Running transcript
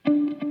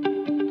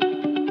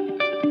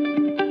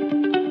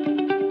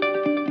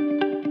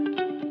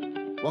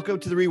Welcome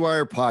to the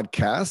Rewire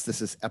podcast.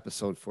 This is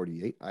episode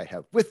 48. I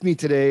have with me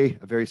today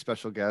a very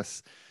special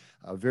guest,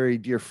 a very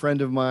dear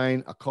friend of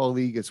mine, a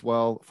colleague as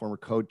well, former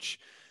coach.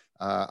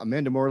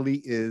 Amanda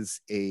Morley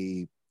is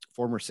a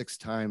former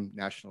six-time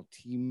national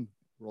team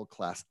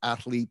world-class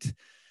athlete,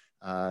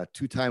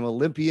 two-time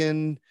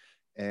Olympian,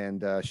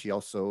 and she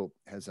also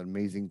has an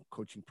amazing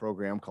coaching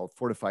program called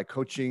Fortify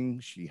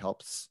Coaching. She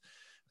helps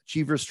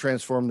achievers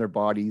transform their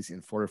bodies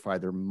and fortify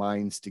their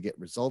minds to get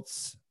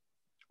results.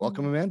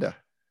 Welcome, Amanda.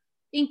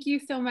 Thank you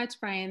so much,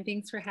 Brian.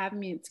 Thanks for having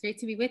me. It's great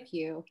to be with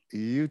you.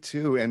 You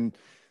too. And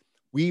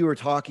we were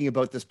talking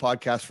about this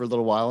podcast for a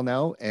little while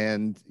now.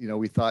 And,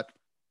 we thought,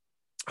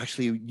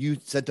 actually, you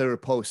sent out a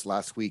post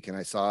last week and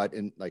I saw it.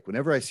 And like,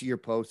 whenever I see your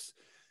posts,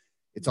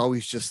 it's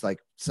always just like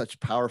such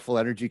powerful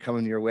energy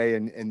coming your way.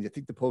 And I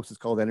think the post is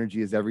called Energy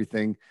is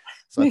Everything.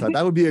 So I thought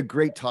that would be a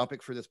great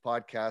topic for this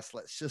podcast.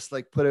 Let's just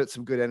like put out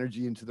some good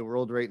energy into the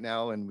world right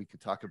now. And we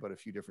could talk about a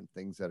few different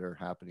things that are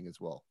happening as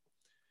well.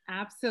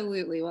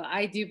 Absolutely. Well,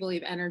 I do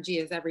believe energy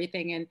is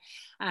everything.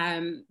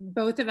 And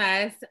both of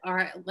us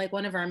are like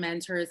one of our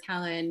mentors,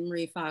 Helen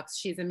Marie Fox.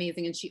 She's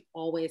amazing. And she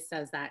always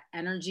says that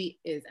energy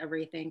is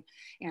everything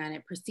and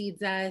it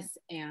precedes us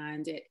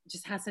and it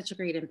just has such a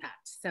great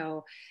impact.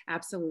 So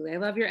absolutely. I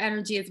love your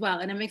energy as well.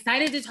 And I'm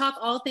excited to talk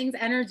all things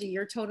energy.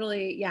 You're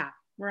totally,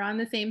 we're on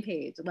the same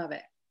page. Love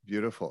it.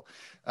 Beautiful.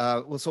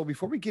 Well, so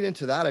before we get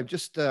into that, I've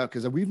just,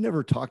 because we've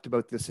never talked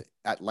about this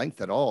at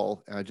length at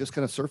all, just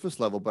kind of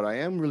surface level, but I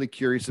am really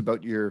curious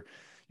about your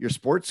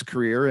sports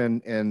career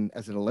and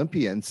as an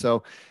Olympian.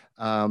 So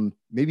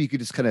maybe you could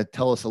just kind of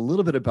tell us a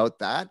little bit about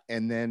that.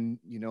 And then,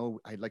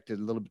 I'd like to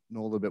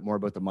know a little bit more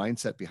about the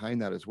mindset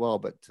behind that as well.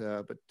 But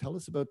tell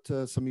us about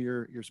some of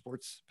your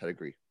sports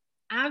pedigree.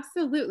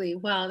 Absolutely.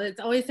 Well, it's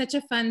always such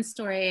a fun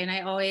story. And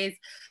I always,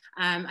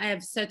 I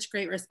have such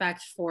great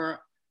respect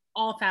for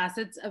all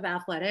facets of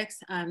athletics.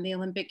 The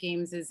Olympic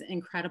Games is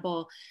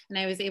incredible. And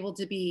I was able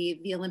to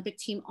be the Olympic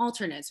team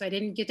alternate. So I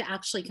didn't get to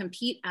actually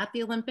compete at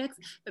the Olympics,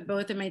 but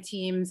both of my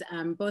teams,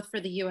 both for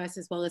the US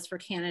as well as for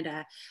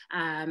Canada,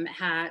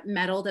 had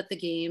medaled at the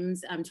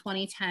Games.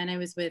 2010, I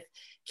was with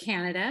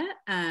Canada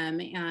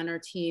and our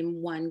team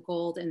won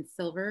gold and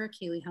silver,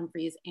 Kaylee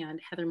Humphreys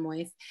and Heather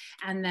Moyse.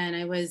 And then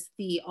I was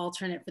the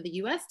alternate for the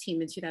US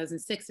team in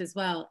 2006 as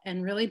well.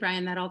 And really,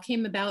 Brian, that all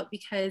came about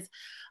because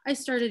I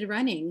started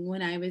running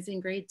when I was in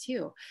grade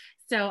 2.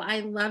 So I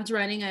loved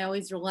running. I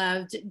always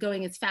loved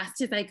going as fast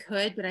as I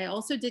could, but I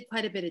also did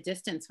quite a bit of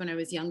distance when I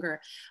was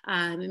younger.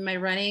 And my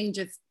running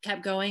just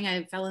kept going.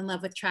 I fell in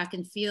love with track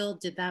and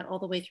field, did that all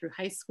the way through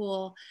high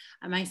school.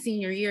 My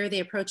senior year, they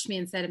approached me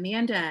and said,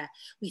 Amanda,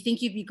 we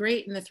think you'd be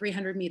great in the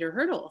 300-meter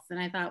hurdles. And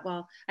I thought,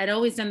 well, I'd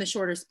always done the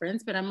shorter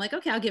sprints, but I'm like,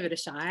 okay, I'll give it a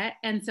shot.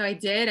 And so I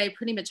did. I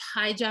pretty much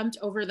high jumped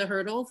over the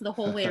hurdles the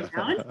whole way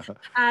around.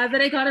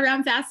 But I got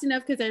around fast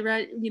enough because I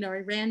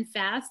ran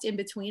fast in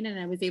between and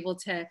I was able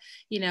to,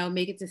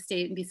 make it to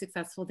state and be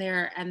successful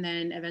there. And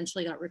then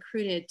eventually got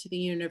recruited to the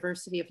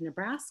University of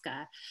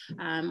Nebraska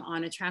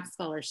on a track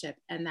scholarship.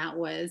 And that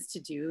was to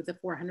do the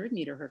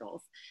 400-meter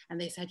hurdles.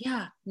 And they said,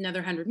 yeah,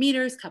 another 100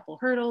 meters, couple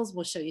hurdles.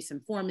 We'll show you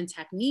some form and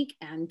technique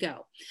and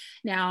go.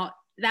 Now,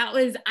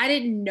 I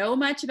didn't know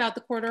much about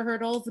the quarter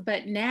hurdles,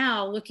 but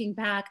now looking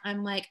back,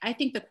 I'm like, I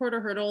think the quarter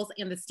hurdles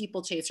and the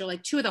steeplechase are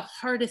like two of the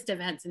hardest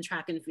events in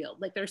track and field.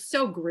 Like they're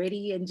so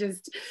gritty and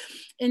just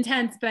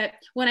intense. But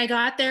when I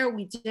got there,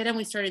 we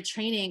started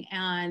training,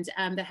 and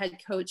the head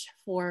coach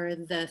for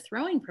the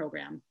throwing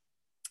program,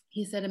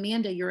 he said,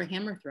 Amanda, you're a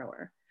hammer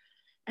thrower.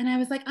 And I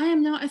was like, I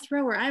am not a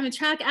thrower. I'm a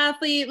track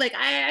athlete. Like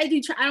I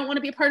don't want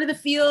to be a part of the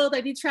field.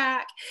 I do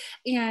track.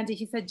 And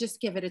he said,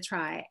 just give it a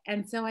try.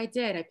 And so I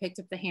did. I picked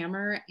up the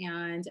hammer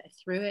and I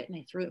threw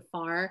it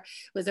far. It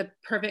was a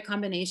perfect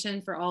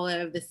combination for all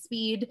of the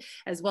speed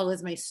as well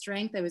as my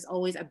strength. I was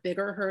always a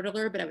bigger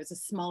hurdler, but I was a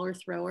smaller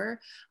thrower.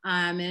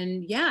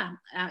 That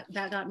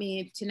got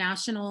me to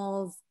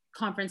nationals,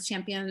 conference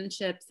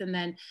championships. And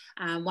then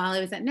while I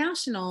was at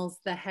nationals,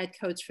 the head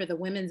coach for the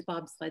women's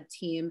bobsled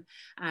team,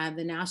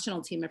 the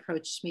national team,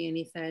 approached me and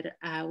he said,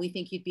 we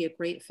think you'd be a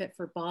great fit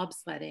for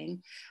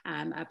bobsledding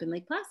up in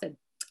Lake Placid.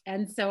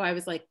 And so I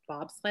was like,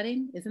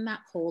 bobsledding? Isn't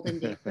that cold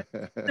and dangerous?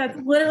 That's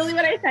literally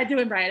what I said to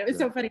him, Brian. It was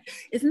so funny.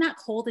 Isn't that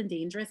cold and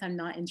dangerous? I'm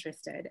not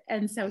interested.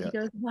 And so he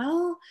goes,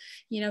 well,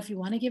 if you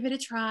want to give it a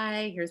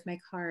try, here's my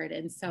card.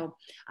 And so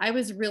I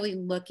was really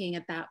looking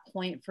at that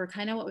point for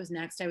kind of what was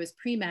next. I was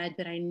pre-med,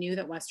 but I knew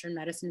that Western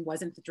medicine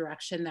wasn't the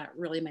direction that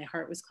really my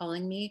heart was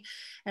calling me.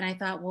 And I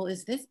thought, well,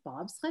 is this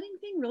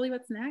bobsledding thing really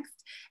what's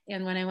next?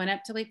 And when I went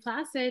up to Lake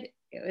Placid,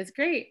 it was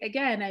great.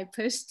 Again, I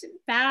pushed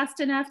fast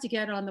enough to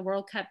get on the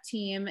World Cup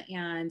team,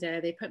 and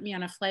they put me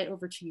on a flight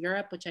over to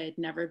Europe, which I had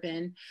never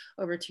been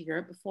over to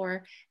Europe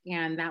before.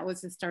 And that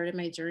was the start of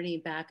my journey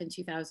back in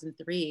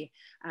 2003.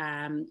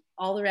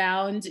 All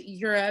around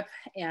Europe,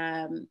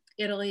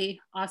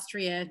 Italy,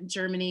 Austria,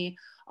 Germany,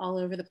 all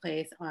over the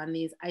place on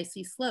these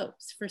icy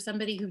slopes. For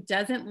somebody who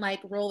doesn't like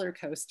roller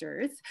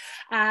coasters,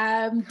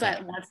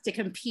 but wants to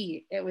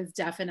compete, it was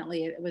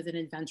an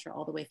adventure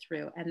all the way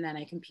through. And then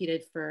I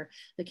competed for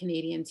the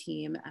Canadian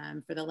team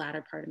for the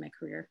latter part of my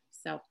career.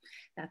 So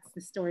that's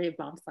the story of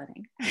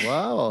bobsledding.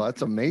 Wow,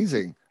 that's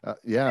amazing.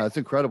 Yeah, that's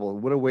incredible.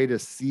 What a way to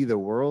see the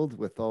world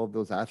with all of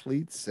those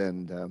athletes.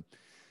 And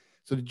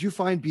so did you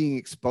find being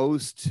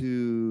exposed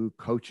to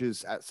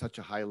coaches at such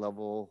a high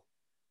level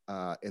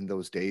in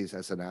those days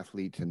as an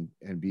athlete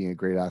and being a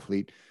great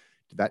athlete,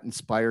 did that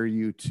inspire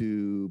you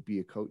to be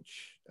a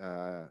coach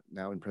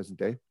now in present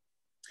day?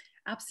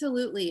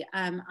 Absolutely.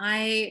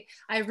 I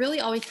really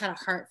always had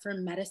a heart for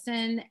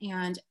medicine,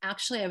 and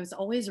actually I was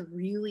always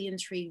really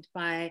intrigued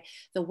by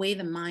the way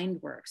the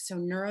mind works. So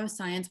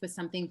neuroscience was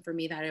something for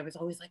me that I was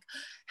always like,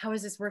 how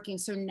is this working?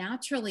 So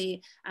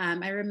naturally,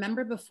 I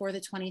remember before the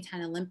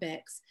 2010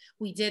 Olympics,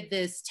 we did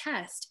this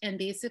test, and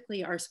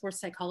basically our sports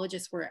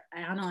psychologists were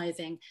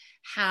analyzing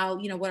how,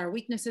 what our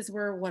weaknesses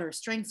were, what our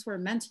strengths were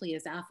mentally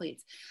as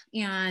athletes.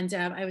 And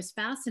I was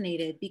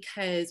fascinated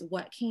because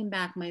what came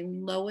back, my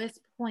lowest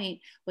point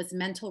was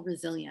mental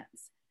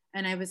resilience.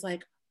 And I was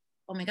like,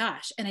 oh my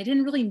gosh. And I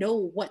didn't really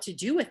know what to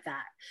do with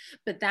that.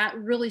 But that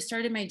really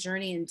started my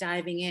journey in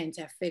diving in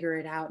to figure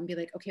it out and be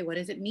like, okay, what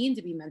does it mean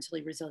to be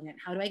mentally resilient?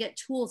 How do I get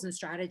tools and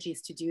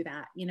strategies to do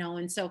that?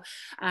 And so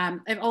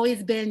I've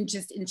always been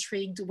just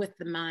intrigued with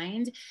the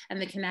mind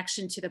and the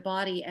connection to the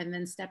body. And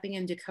then stepping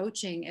into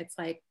coaching, it's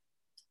like,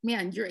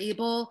 man,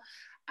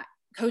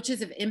 coaches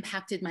have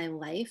impacted my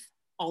life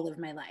all of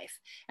my life.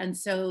 And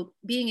so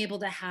being able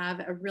to have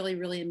a really,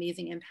 really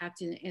amazing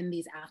impact in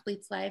these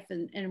athletes' life,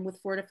 and with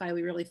Fortify,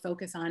 we really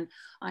focus on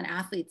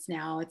athletes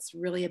now. It's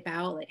really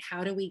about like,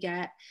 how do we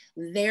get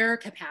their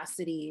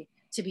capacity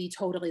to be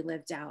totally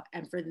lived out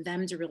and for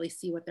them to really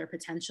see what their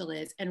potential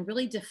is and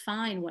really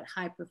define what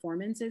high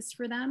performance is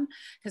for them,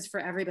 because for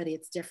everybody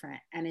it's different.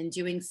 And in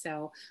doing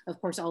so, of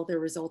course, all their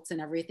results and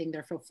everything,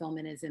 their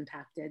fulfillment is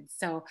impacted.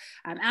 So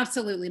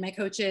absolutely, my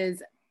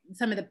coaches,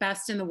 some of the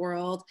best in the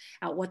world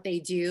at what they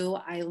do.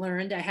 I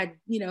learned, I had,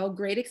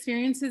 great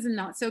experiences and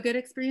not so good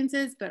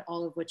experiences, but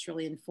all of which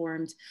really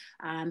informed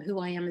who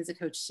I am as a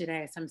coach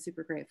today. So I'm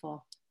super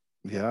grateful.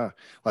 Yeah.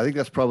 Well, I think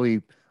that's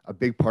probably a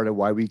big part of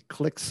why we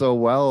click so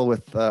well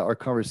with our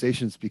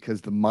conversations,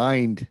 because the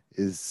mind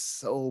is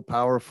so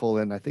powerful.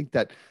 And I think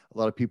that a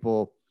lot of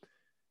people,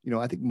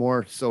 I think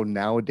more so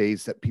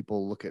nowadays that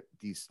people look at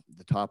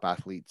the top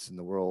athletes in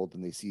the world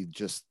and they see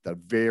just the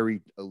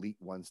very elite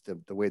ones,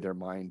 the way their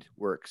mind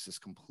works is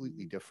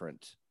completely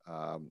different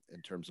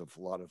in terms of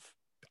a lot of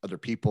other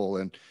people.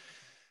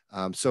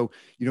 And so,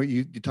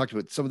 you talked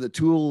about some of the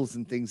tools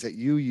and things that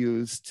you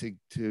use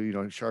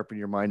to sharpen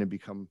your mind and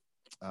become,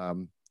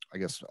 I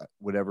guess,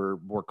 whatever,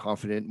 more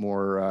confident,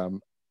 more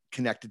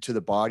connected to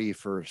the body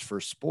for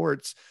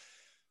sports.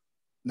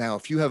 Now,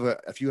 if you have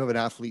an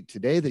athlete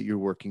today that you're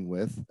working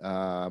with,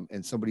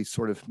 and somebody's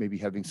sort of maybe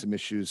having some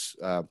issues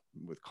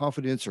with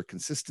confidence or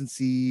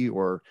consistency,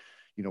 or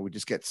we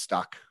just get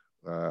stuck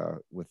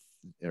with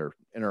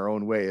in our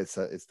own way. It's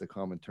the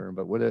common term.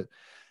 But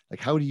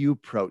how do you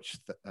approach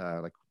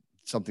like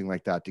something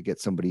like that to get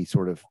somebody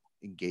sort of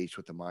engaged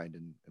with the mind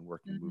and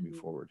working, moving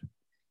forward?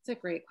 It's a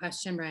great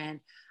question,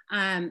 Brian.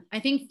 I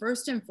think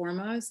first and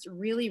foremost,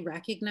 really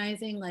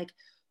recognizing like,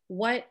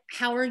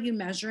 how are you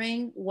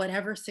measuring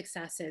whatever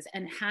success is,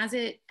 and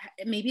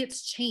maybe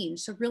it's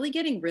changed. So really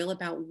getting real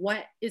about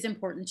what is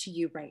important to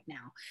you right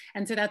now.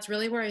 And so that's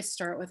really where I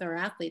start with our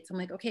athletes. I'm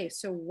like, okay,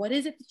 so what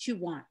is it that you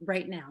want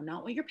right now?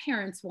 Not what your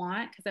parents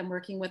want, because I'm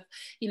working with,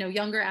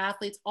 younger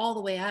athletes all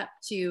the way up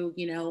to,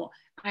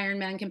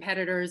 Ironman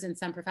competitors and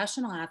some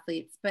professional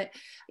athletes. But,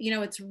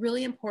 it's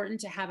really important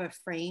to have a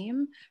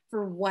frame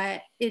for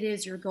what it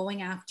is you're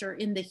going after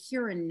in the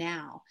here and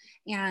now.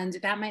 And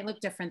that might look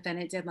different than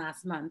it did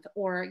last month.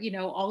 Or,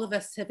 all of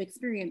us have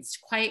experienced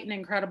quite an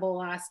incredible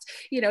last,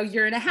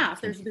 year and a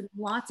half. There's been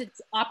lots of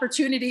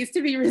opportunities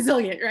to be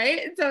resilient,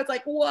 right? And so it's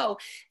like, whoa,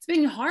 it's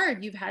been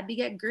hard. You've had to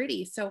get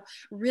gritty. So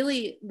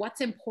really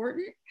what's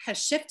important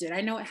has shifted.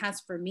 I know it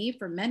has for me,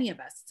 for many of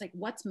us. It's like,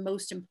 what's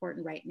most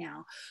important right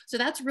now? So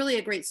that's really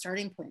a great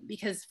starting point,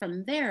 because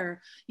from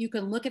there, you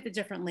can look at the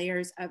different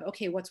layers of,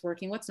 okay, what's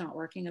working, what's not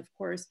working, of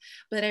course.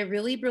 But I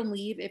really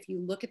believe if you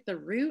look at the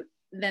root,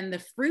 then the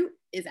fruit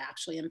is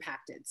actually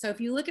impacted. So if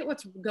you look at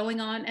what's going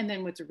on and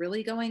then what's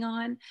really going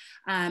on,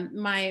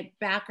 my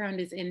background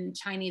is in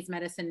Chinese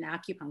medicine and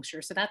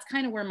acupuncture. So that's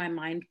kind of where my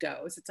mind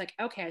goes. It's like,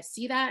 okay, I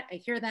see that, I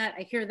hear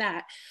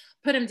that,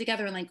 put them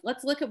together and like,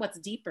 let's look at what's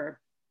deeper.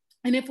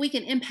 And if we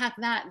can impact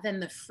that,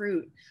 then the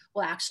fruit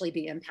will actually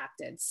be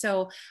impacted.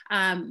 So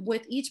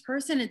with each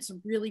person, it's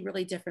really,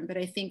 really different. But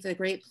I think the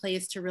great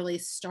place to really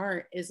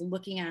start is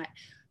looking at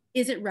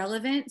is it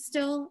relevant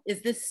still?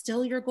 Is this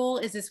still your goal?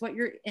 Is this what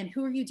and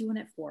who are you doing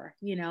it for?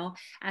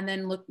 And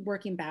then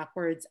working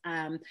backwards.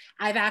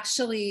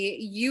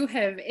 You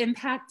have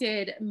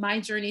impacted my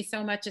journey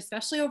so much,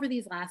 especially over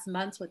these last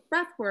months with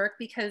breath work,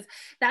 because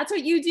that's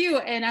what you do.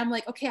 And I'm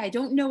like, okay, I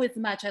don't know as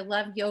much. I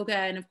love yoga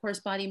and of course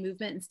body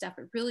movement and stuff,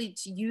 but really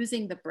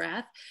using the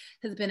breath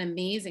has been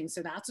amazing.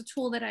 So that's a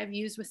tool that I've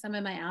used with some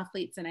of my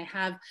athletes. And I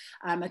have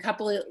a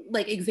couple of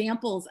like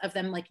examples of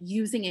them like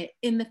using it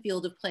in the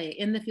field of play,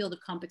 in the field of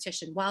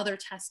competition, while they're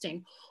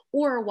testing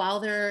or while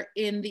they're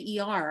in the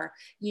ER,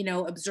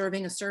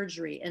 observing a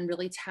surgery and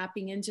really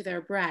tapping into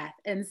their breath.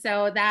 And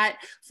so that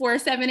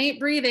 4-7-8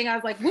 breathing, I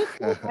was like, whoop,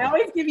 whoop. I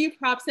always give you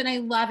props and I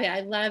love it.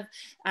 I love,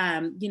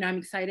 I'm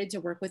excited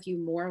to work with you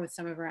more with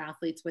some of our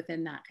athletes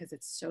within that because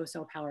it's so,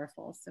 so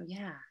powerful. So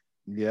yeah.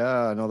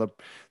 Yeah, no, the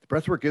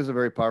breath work is a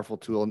very powerful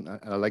tool. And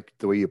I like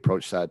the way you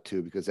approach that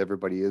too, because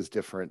everybody is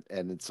different.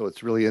 And so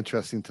it's really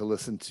interesting to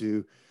listen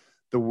to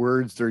the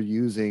words they're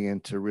using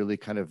and to really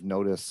kind of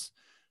notice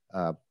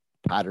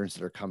patterns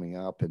that are coming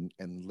up and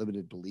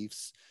limited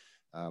beliefs.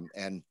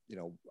 And,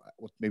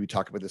 we'll maybe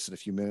talk about this in a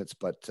few minutes,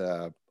 but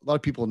a lot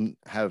of people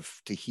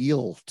have to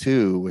heal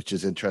too, which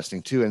is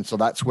interesting too. And so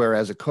that's where,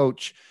 as a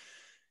coach,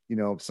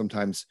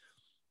 sometimes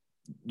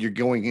you're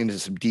going into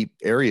some deep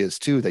areas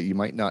too that you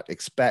might not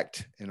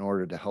expect in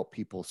order to help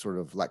people sort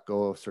of let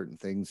go of certain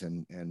things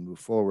and move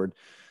forward.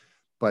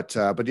 But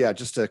yeah,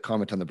 just to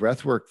comment on the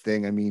breath work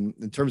thing. I mean,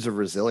 in terms of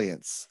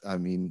resilience,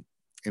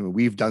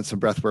 we've done some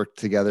breath work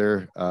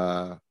together,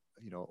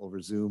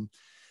 over Zoom,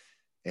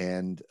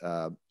 and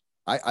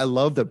I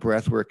love that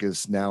breath work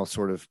is now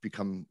sort of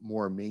become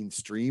more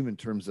mainstream in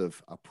terms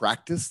of a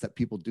practice that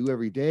people do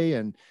every day.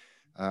 And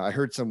I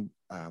heard some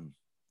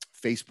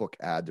Facebook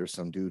ad. There's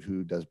some dude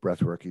who does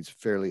breath work. He's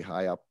fairly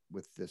high up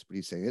with this, but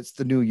he's saying it's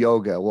the new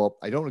yoga. Well,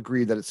 I don't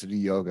agree that it's the new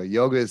yoga.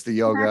 Yoga is the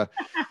yoga.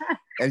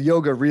 And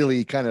yoga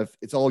really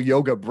it's all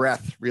yoga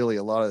breath, really.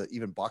 A lot of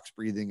even box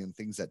breathing and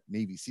things that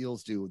Navy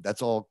SEALs do,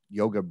 that's all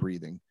yoga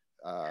breathing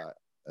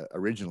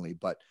originally.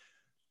 But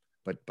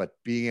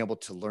being able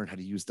to learn how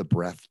to use the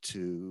breath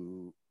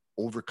to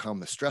overcome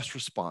the stress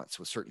response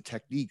with certain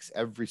techniques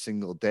every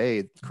single day,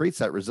 it creates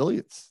that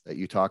resilience that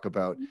you talk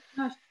about.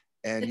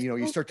 And,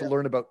 you start to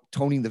learn about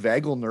toning the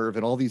vagal nerve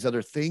and all these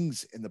other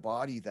things in the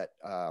body that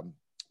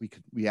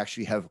we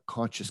actually have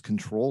conscious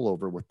control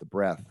over with the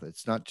breath.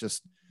 It's not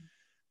just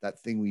that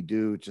thing we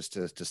do just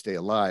to stay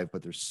alive,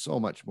 but there's so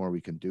much more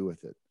we can do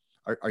with it.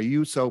 Are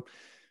you, so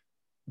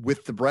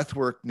with the breath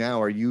work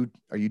now, are you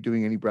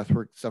doing any breath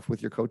work stuff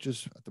with your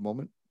coaches at the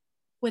moment?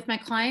 With my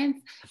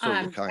clients?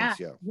 Your clients,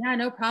 yeah. Yeah,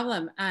 no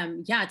problem.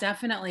 Yeah,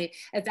 definitely.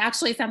 It's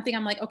actually something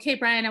I'm like, okay,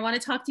 Brian, I want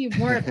to talk to you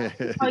more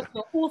about.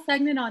 A whole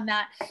segment on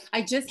that.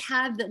 I just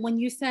had that when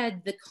you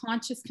said the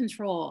conscious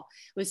control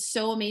was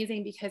so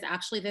amazing, because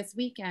actually this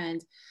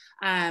weekend,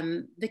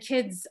 the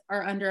kids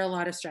are under a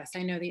lot of stress.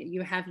 I know that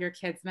you have your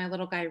kids, my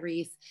little guy,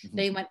 Reese,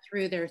 they went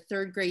through their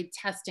 3rd grade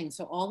testing.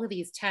 So all of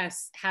these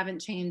tests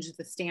haven't changed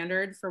the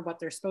standard for what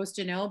they're supposed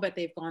to know, but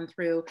they've gone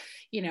through,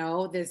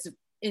 this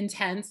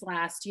intense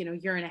last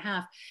year and a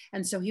half.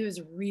 And so he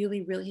was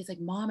really he's like,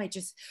 Mom, I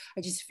just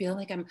feel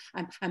like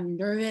I'm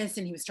nervous.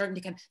 And he was starting to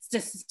kind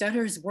of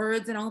stutter his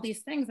words and all these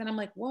things, and I'm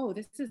like, whoa,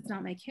 this is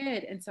not my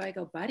kid. And so I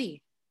go,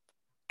 buddy,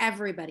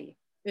 everybody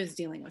is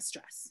dealing with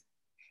stress.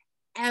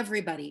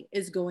 Everybody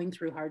is going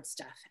through hard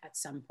stuff at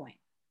some point.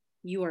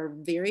 You are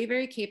very,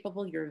 very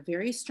capable. You're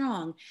very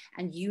strong,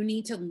 and you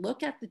need to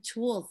look at the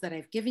tools that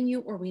I've given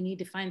you, or we need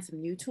to find some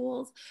new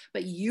tools,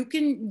 but you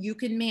can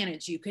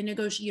manage, you can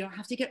negotiate. You don't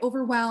have to get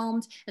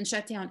overwhelmed and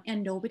shut down,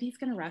 and nobody's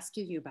going to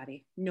rescue you,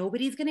 buddy.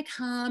 Nobody's going to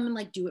come and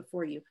like do it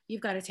for you.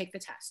 You've got to take the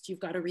test. You've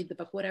got to read the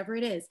book, whatever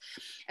it is.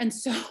 And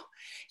so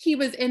he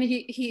was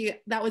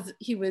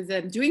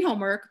doing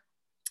homework.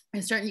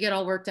 I'm starting to get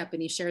all worked up,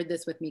 and he shared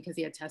this with me because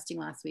he had testing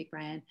last week,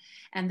 Brian.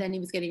 And then he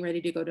was getting ready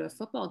to go to a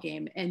football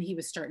game, and he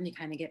was starting to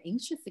kind of get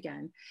anxious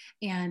again.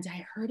 And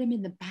I heard him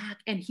in the back,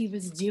 and he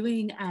was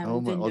doing the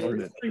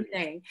nose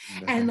thing.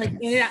 Nice. And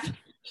like,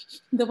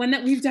 the one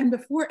that we've done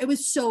before, it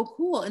was so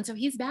cool. And so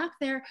he's back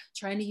there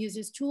trying to use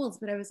his tools,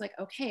 but I was like,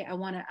 okay, I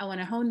want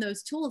to hone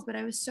those tools. But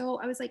I was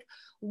like,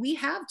 we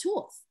have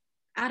tools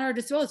at our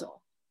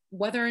disposal.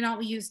 Whether or not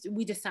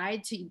we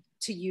decide to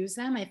use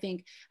them, I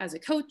think as a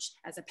coach,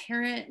 as a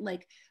parent,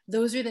 like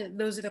those are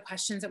the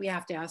questions that we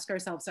have to ask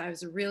ourselves. So I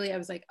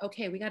was like,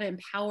 okay, we got to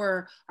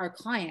empower our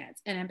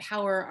clients and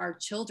empower our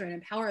children,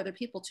 empower other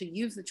people to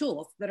use the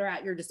tools that are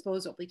at your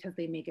disposal, because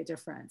they make a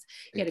difference.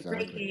 He had a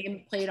great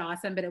game, played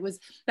awesome, but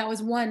that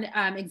was one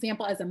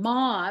example as a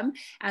mom.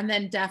 And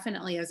then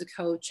definitely as a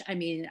coach, I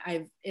mean,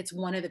 it's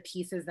one of the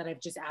pieces that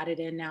I've just added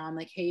in now. I'm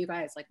like, hey, you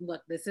guys, like,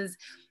 look,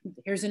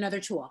 here's another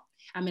tool.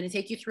 I'm going to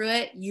take you through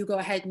it. You go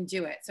ahead and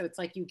do it. So it's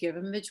like you give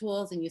them the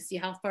tools and you see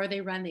how far they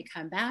run. They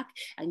come back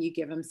and you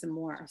give them some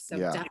more. So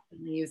definitely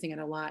using it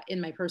a lot in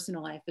my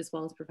personal life as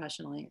well as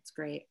professionally. It's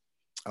great.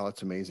 Oh,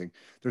 it's amazing.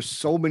 There's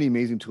so many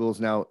amazing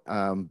tools now.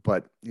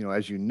 But,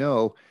 as you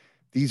know,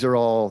 these are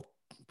all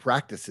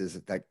practices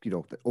that, that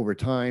over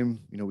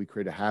time, we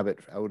create a habit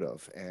out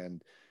of.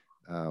 And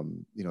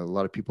You know, a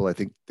lot of people, I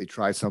think they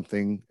try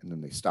something and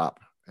then they stop.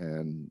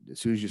 And as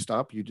soon as you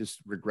stop, you just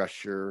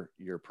regress your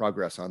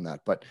progress on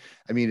that. But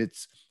I mean,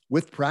 it's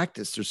with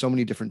practice, there's so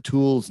many different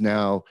tools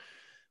now,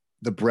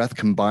 the breath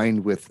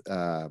combined with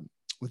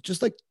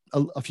just like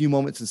a few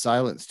moments in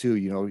silence too.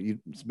 You know,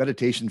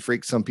 meditation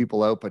freaks some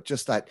people out, but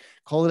just that,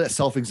 call it a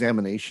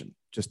self-examination,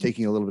 just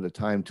taking a little bit of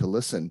time to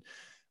listen.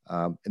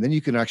 And then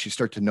you can actually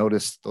start to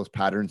notice those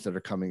patterns that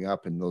are coming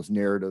up and those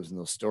narratives and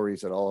those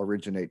stories that all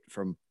originate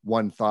from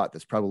one thought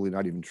that's probably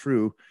not even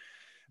true,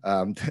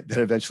 that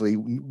eventually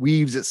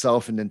weaves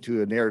itself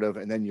into a narrative,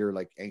 and then you're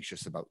like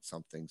anxious about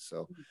something.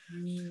 So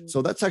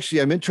that's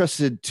actually, I'm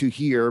interested to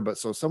hear, but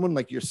so someone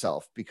like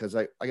yourself, because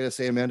I gotta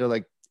say, Amanda,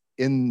 like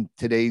in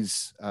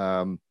today's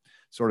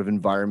sort of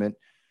environment,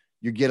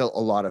 you get a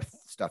lot of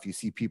stuff. You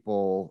see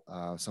people,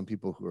 some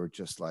people who are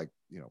just like,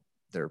 you know,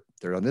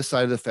 they're on this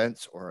side of the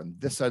fence or on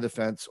this side of the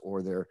fence,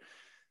 or they're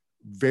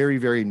very,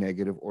 very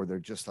negative, or they're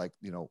just like,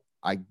 you know,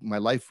 my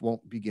life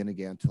won't begin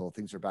again until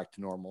things are back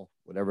to normal,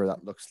 whatever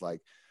that looks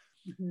like.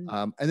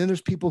 And then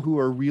there's people who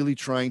are really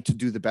trying to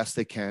do the best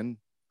they can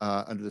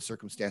under the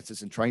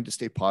circumstances and trying to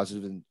stay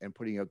positive and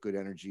putting out good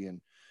energy,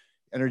 and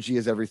energy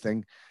is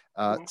everything.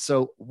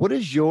 So what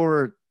is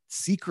your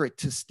secret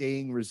to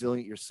staying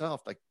resilient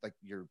yourself? Do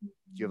you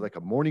have like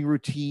a morning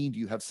routine? Do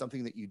you have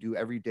something that you do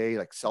every day,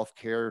 like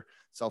self-care,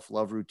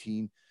 self-love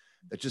routine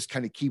that just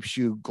kind of keeps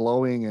you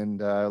glowing and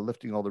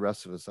lifting all the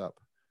rest of us up?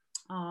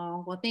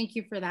 Oh, well, thank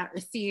you for that,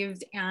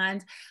 received.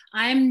 And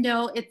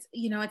it's,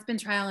 you know, it's been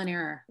trial and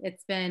error.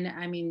 It's been,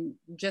 I mean,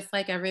 just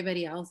like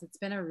everybody else, it's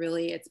been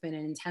an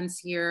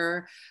intense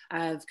year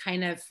of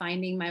kind of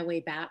finding my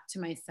way back to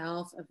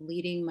myself, of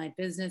leading my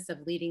business, of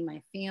leading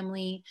my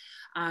family,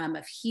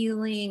 of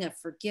healing, of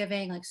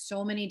forgiving, like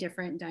so many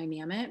different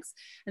dynamics.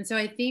 And so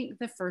I think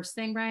the first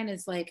thing, Brian,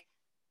 is like,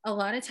 a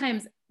lot of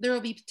times there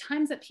will be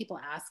times that people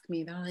ask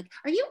me, they're like,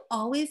 are you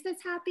always this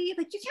happy?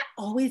 Like, you can't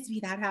always be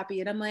that happy.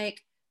 And I'm like,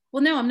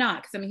 well, no, I'm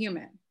not, because I'm a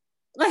human.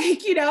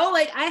 Like, you know,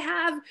 like I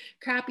have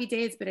crappy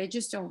days, but I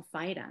just don't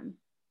fight them.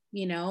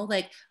 You know,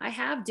 like I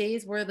have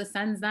days where the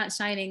sun's not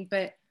shining,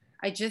 but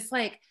I just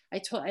like,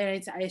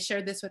 I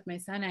shared this with my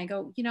son. I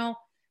go, you know,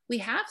 we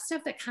have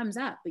stuff that comes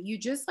up, but you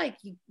just like,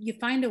 you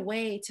find a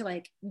way to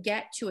like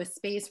get to a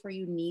space where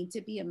you need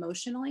to be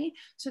emotionally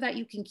so that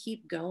you can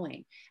keep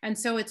going. And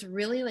so it's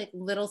really like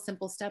little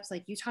simple steps.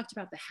 Like you talked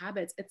about the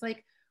habits. It's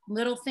like,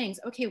 little things.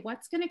 Okay,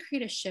 what's going to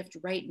create a shift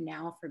right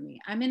now for me?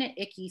 I'm in an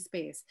icky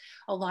space.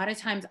 A lot of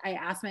times I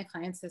ask my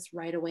clients this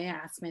right away. I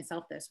ask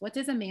myself this: what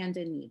does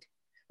Amanda need?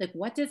 Like,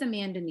 what does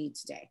Amanda need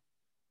today?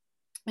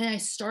 And I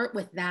start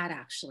with that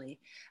actually.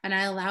 And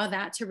I allow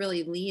that to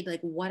really lead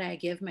like what I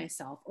give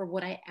myself or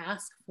what I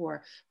ask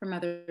for from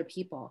other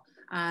people.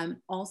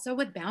 Also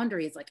with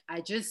boundaries, like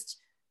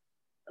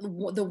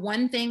the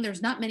one thing,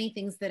 there's not many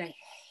things that I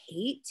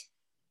hate,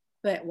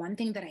 but one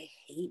thing that I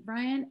hate,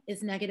 Brian,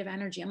 is negative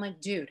energy. I'm like,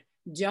 dude,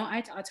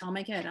 I tell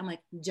my kid, I'm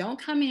like, don't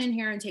come in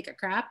here and take a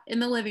crap in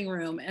the living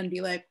room and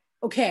be like,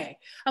 okay.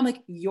 I'm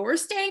like, your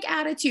stank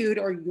attitude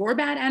or your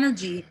bad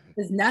energy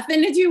has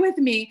nothing to do with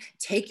me.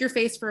 Take your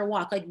face for a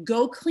walk. Like,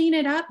 go clean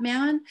it up,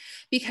 man.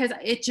 Because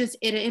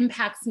it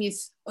impacts me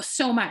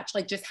so much.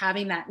 Like just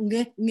having that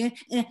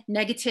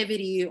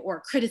negativity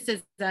or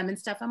criticism and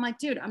stuff. I'm like,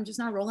 dude, I'm just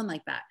not rolling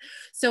like that.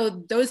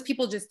 So those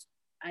people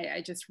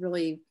I just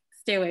really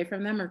stay away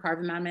from them or carve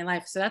them out of my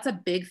life. So that's a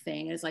big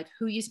thing, is like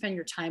who you spend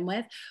your time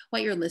with,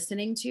 what you're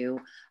listening to.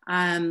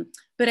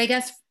 But I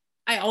guess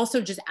I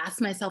also just ask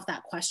myself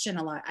that question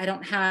a lot. I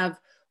don't have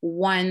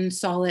one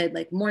solid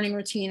like morning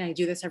routine. I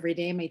do this every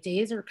day. My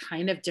days are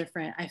kind of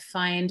different. I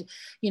find,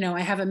 you know,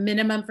 I have a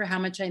minimum for how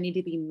much I need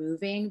to be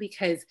moving,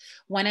 because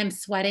when I'm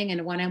sweating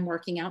and when I'm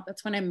working out,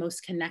 that's when I'm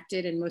most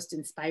connected and most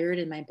inspired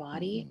in my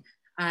body. Mm-hmm.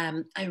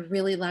 I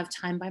really love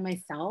time by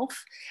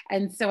myself.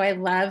 And so I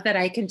love that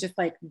I can just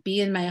like be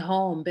in my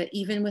home. But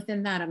even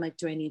within that, I'm like,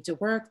 do I need to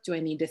work? Do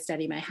I need to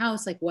study my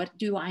house? Like, what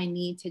do I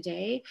need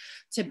today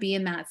to be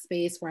in that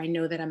space where I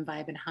know that I'm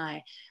vibing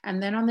high?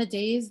 And then on the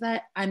days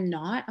that I'm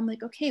not, I'm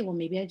like, okay, well,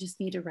 maybe I just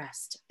need to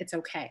rest. It's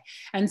okay.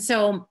 And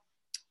so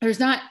there's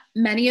not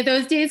many of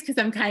those days, because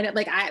I'm kind of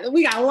like,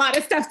 we got a lot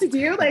of stuff to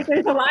do. Like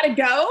there's a lot to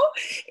go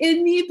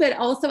in me, but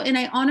also, and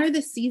I honor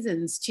the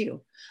seasons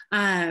too.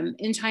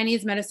 In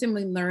Chinese medicine,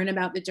 we learn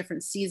about the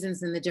different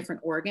seasons and the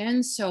different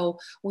organs. So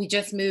we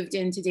just moved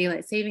into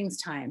daylight savings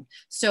time.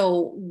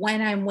 So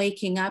when I'm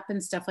waking up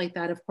and stuff like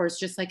that, of course,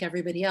 just like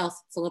everybody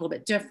else, it's a little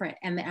bit different.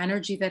 And the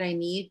energy that I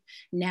need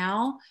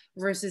now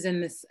versus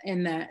in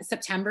the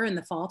September and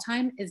the fall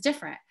time is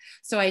different.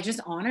 So I just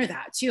honor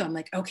that too. I'm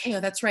like, okay, oh,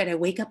 that's right. I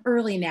wake up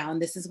early now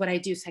and this is what I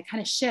do. So I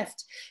kind of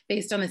shift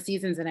based on the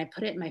seasons, and I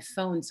put it in my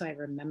phone so I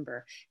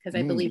remember, because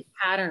I believe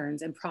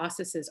patterns and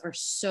processes are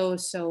so,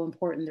 so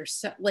important. They're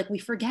so like,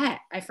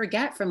 I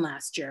forget from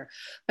last year,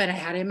 but I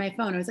had it in my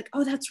phone. I was like,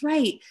 oh, that's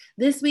right.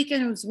 This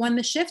weekend was when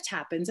the shift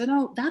happens. And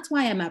oh, that's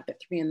why I'm up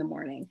at 3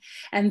 a.m.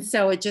 And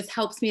so it just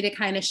helps me to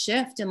kind of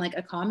shift and like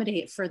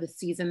accommodate for the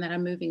season that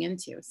I'm moving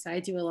into. So I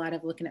do a lot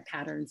of looking at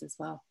patterns as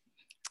well.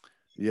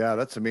 Yeah,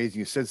 that's amazing.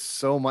 You said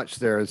so much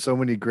there and so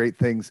many great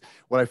things.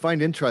 What I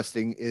find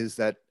interesting is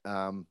that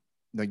now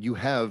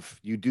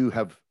you do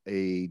have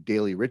a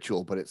daily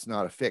ritual, but it's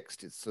not a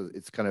fixed.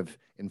 It's kind of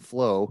in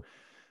flow.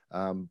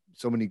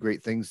 So many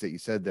great things that you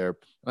said there.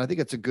 And I think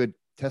it's a good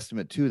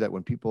testament too that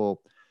when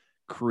people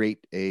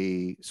create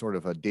a sort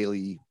of a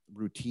daily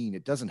routine,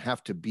 it doesn't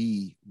have to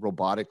be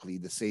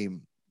robotically the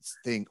same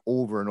thing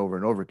over and over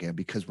and over again,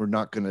 because we're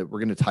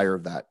gonna tire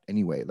of that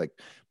anyway. Like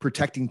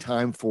protecting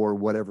time for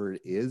whatever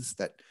it is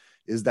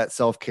that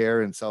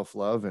self-care and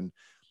self-love, and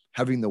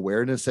having the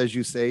awareness, as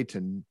you say,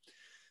 to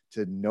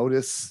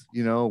notice,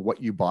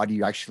 what your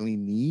body actually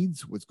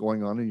needs, what's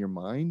going on in your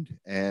mind,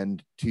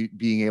 and to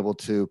being able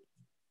to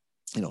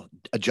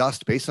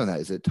adjust based on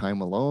that. Is it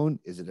time alone?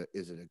 Is it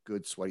a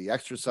good sweaty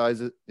exercise?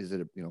 Is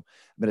it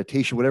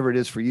meditation? Whatever it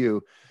is for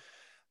you.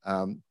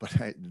 But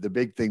the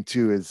big thing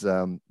too is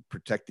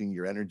protecting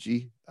your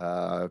energy,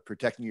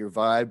 protecting your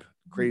vibe,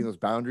 creating those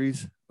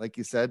boundaries, like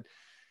you said,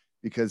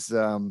 because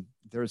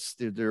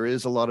there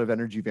is a lot of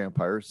energy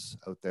vampires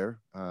out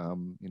there,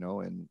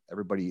 and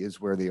everybody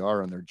is where they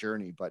are on their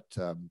journey. But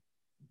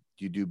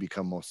you do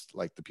become most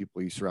like the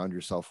people you surround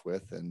yourself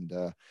with,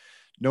 and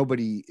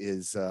nobody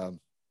is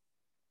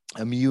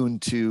immune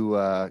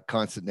to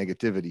constant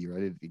negativity,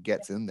 right? It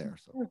gets in there.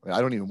 So I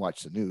don't even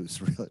watch the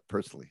news really,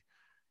 personally.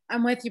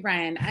 I'm with you,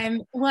 Brian.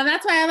 Well,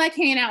 that's why I like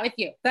hanging out with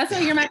you. That's why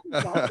you're my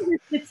people.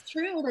 It's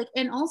true. Like,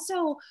 and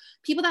also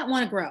people that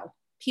want to grow,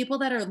 people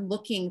that are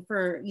looking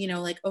for,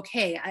 like,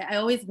 okay, I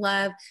always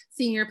love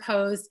seeing your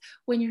post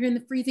when you're in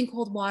the freezing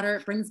cold water.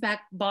 It brings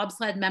back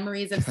bobsled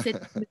memories of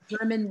sitting in the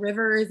German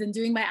rivers and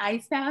doing my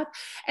ice bath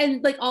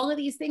and like all of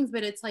these things.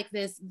 But it's like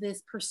this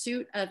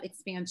pursuit of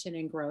expansion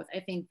and growth. I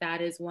think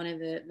that is one of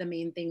the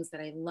main things that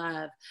I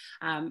love,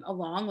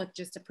 along with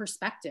just a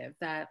perspective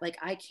that like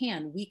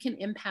we can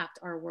impact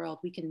our world.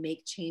 We can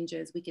make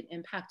changes. We can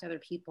impact other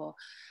people.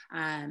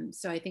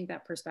 So I think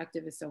that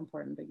perspective is so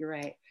important, but you're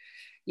right.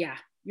 Yeah.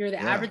 You're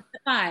the average of the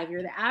five.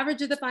 You're the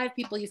average of the five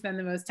people you spend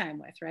the most time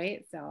with,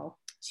 right? So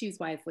choose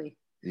wisely.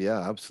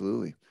 Yeah,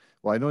 absolutely.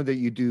 Well, I know that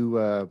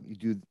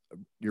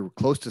you're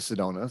close to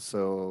Sedona,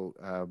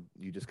 so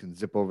you just can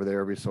zip over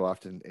there every so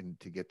often and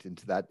to get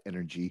into that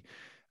energy.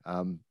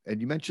 And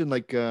you mentioned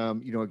like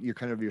your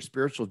kind of your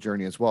spiritual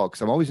journey as well,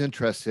 because I'm always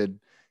interested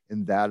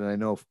in that. And I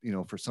know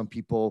for some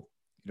people,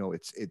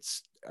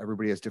 it's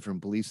everybody has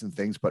different beliefs and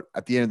things, but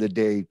at the end of the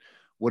day,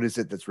 what is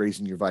it that's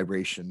raising your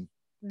vibration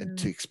and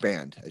to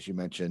expand, as you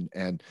mentioned?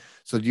 And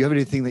so do you have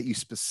anything that you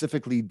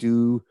specifically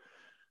do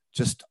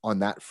just on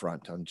that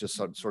front, on just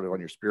sort of on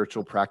your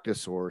spiritual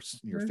practice or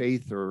your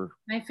faith? Or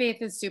my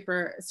faith is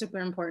super, super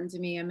important to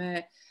me. I'm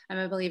a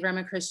believer. I'm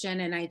a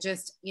Christian, and I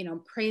just,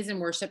 praise and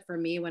worship for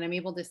me, when I'm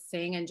able to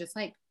sing and just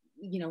like,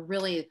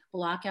 really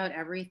block out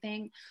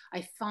everything.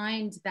 I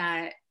find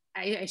that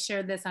I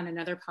shared this on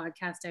another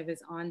podcast I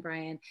was on,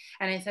 Brian,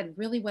 and I said,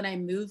 really, when I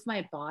move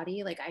my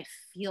body, like I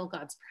feel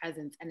God's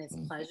presence and his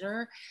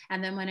pleasure.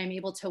 And then when I'm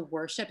able to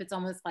worship, it's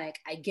almost like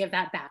I give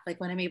that back,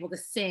 like when I'm able to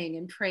sing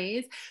and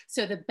praise.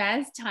 So the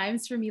best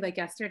times for me, like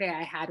yesterday,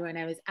 I had when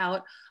I was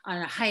out on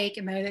a hike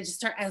and then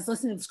I was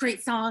listening to this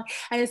great song.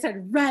 I just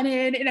started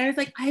running and I was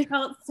like, I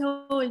felt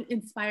so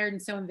inspired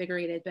and so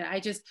invigorated. But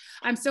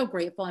I'm so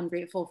grateful. I'm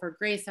grateful for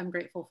grace. I'm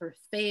grateful for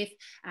faith.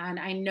 And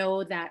I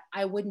know that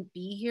I wouldn't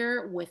be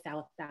here without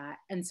that.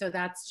 And so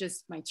that's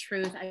just my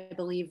truth. I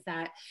believe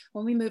that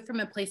when we move from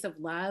a place of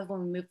love,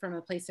 when we move from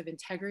a place of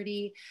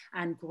integrity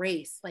and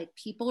grace, like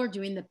people are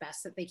doing the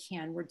best that they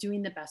can. We're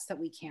doing the best that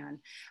we can.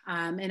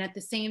 And at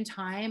the same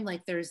time,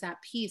 like there's that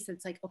piece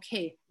that's like,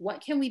 okay,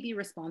 what can we be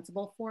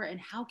responsible for?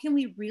 And how can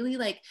we really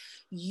like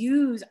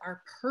use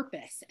our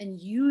purpose and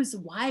use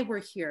why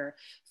we're here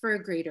for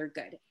a greater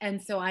good?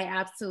 And so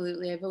I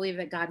believe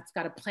that God's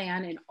got a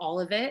plan in all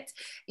of it.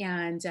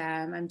 And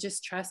I'm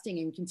just trusting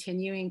and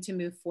continuing to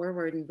move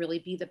forward and really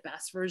be the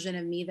best version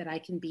of me that I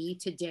can be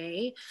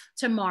today,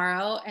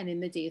 tomorrow, and in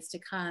the days to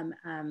come.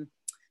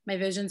 My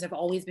visions have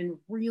always been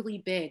really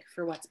big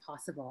for what's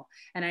possible.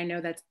 And I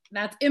know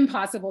that's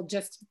impossible,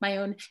 just my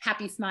own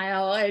happy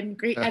smile and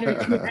great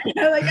energy. Like,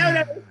 oh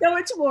no, so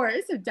much more.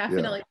 So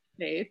definitely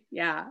faith.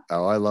 Yeah.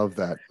 Oh, I love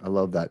that. I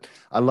love that.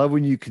 I love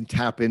when you can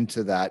tap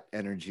into that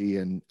energy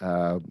and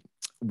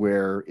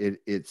where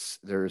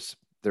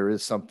there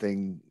is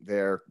something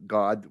there,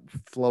 God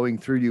flowing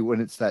through you,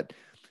 when it's that,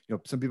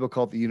 some people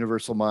call it the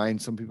universal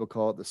mind, some people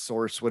call it the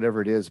source,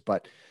 whatever it is.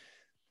 But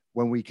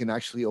when we can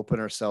actually open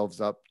ourselves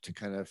up to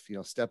kind of,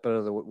 step out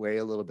of the way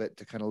a little bit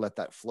to kind of let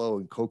that flow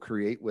and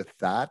co-create with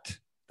that,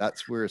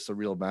 that's where some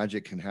real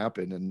magic can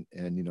happen.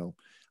 And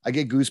I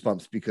get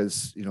goosebumps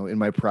because, in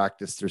my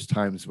practice, there's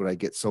times when I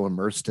get so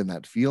immersed in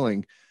that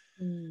feeling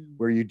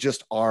where you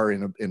just are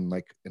in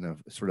a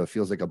sort of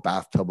feels like a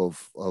bathtub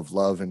of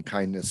love and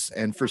kindness,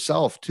 and for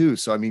self too.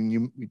 So, I mean,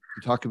 you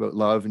talk about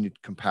love and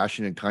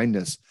compassion and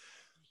kindness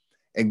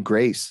and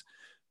grace,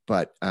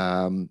 but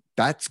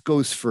that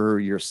goes for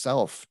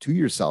yourself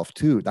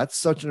too. That's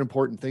such an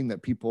important thing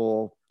that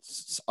people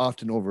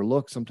often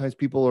overlook. Sometimes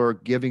people are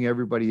giving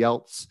everybody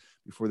else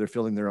before they're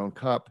filling their own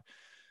cup.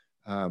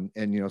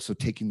 And, so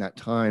taking that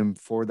time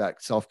for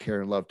that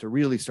self-care and love to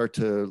really start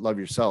to love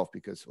yourself,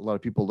 because a lot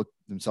of people look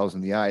themselves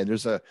in the eye. And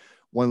there's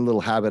one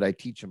little habit I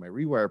teach in my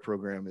Rewire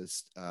program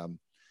is,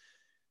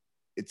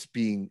 it's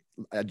being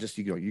just,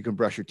 you can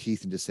brush your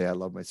teeth and just say, I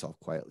love myself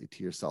quietly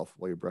to yourself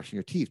while you're brushing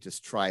your teeth.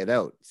 Just try it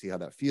out. See how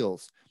that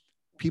feels.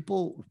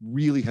 People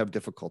really have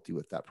difficulty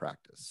with that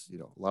practice.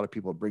 A lot of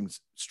people bring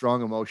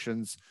strong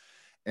emotions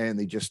and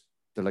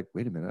they're like,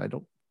 wait a minute, I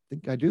don't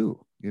think I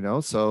do,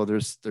 so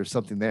there's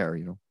something there.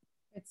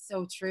 It's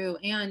so true.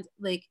 And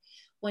like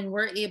when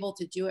we're able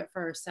to do it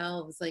for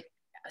ourselves, like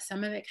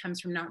some of it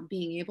comes from not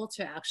being able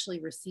to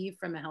actually receive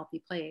from a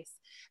healthy place.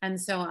 And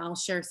so I'll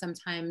share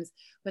sometimes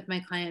with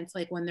my clients,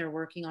 like when they're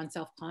working on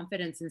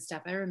self-confidence and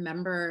stuff. I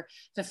remember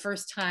the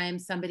first time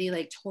somebody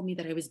like told me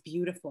that I was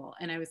beautiful.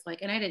 And I was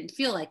like, and I didn't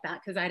feel like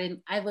that because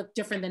I look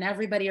different than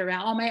everybody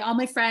around. All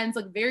my friends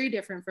look very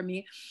different from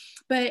me.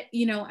 But,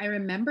 I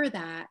remember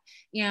that.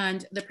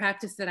 And the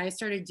practice that I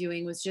started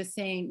doing was just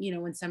saying,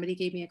 when somebody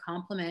gave me a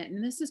compliment,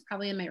 and this is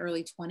probably in my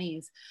early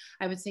 20s,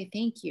 I would say,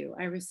 thank you.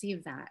 I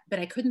received that. But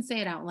I couldn't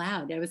say it out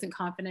loud. I wasn't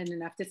confident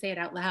enough to say it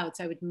out loud.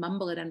 So I would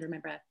mumble it under my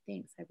breath.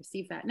 Thanks. I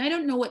received that. And I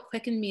don't know what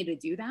quickened me to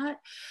do that.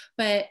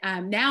 But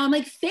now I'm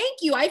like, thank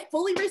you. I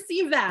fully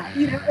received that.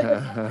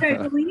 I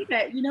believe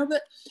it,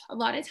 but a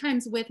lot of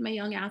times with my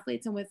young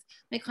athletes and with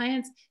my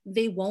clients,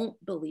 they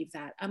won't believe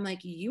that. I'm like,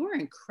 you are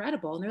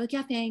incredible. And they're like,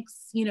 yeah,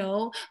 thanks.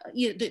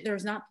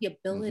 There's not the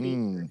ability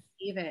to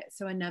receive it.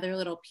 So another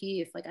little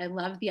piece, like I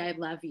love you.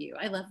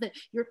 I love that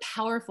you're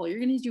powerful. You're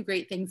going to do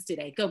great things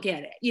today. Go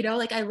get it.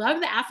 Like I love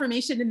the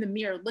affirmation in the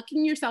mirror,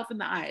 looking yourself in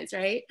the eyes,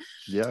 right?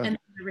 Yeah. And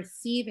the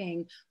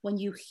receiving, when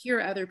you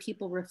hear other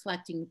people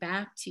reflecting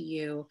back to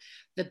you,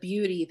 the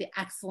beauty, the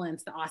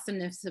excellence, the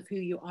awesomeness of who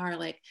you are,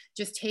 like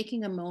just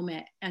taking a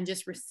moment and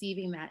just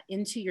receiving that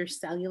into your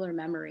cellular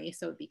memory.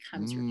 So it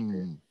becomes your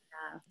truth.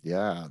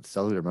 Yeah,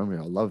 cellular memory.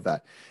 I love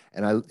that.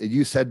 And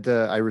you said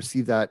I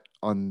received that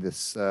on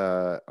this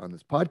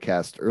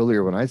podcast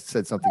earlier when I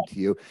said something to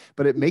you,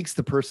 but it makes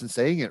the person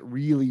saying it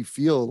really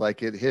feel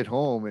like it hit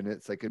home, and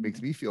it's like it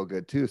makes me feel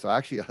good too. So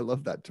actually, I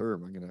love that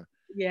term. I'm gonna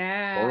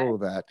borrow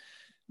that.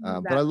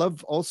 But I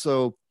love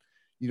also,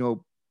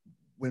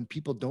 when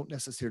people don't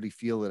necessarily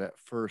feel it at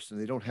first,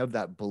 and they don't have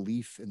that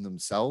belief in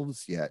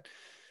themselves yet.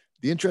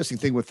 The interesting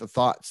thing with the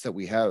thoughts that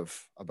we have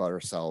about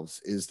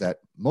ourselves is that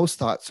most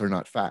thoughts are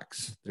not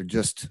facts. They're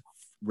just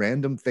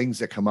random things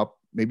that come up,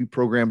 maybe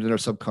programmed in our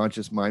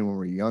subconscious mind when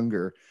we're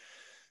younger.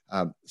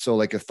 So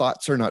like if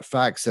thoughts are not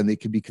facts, then they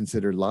can be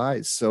considered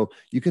lies. So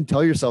you can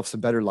tell yourself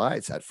some better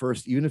lies at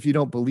first, even if you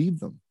don't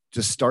believe them.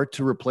 Just start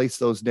to replace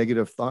those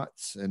negative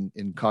thoughts. And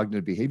in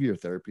cognitive behavior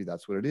therapy,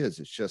 that's what it is.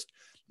 It's just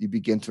you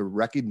begin to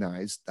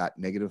recognize that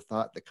negative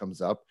thought that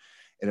comes up.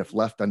 And if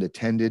left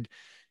unattended,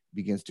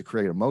 begins to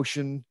create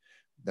emotion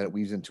that it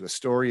weaves into a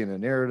story and a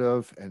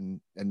narrative,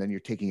 and then you're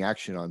taking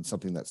action on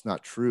something that's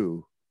not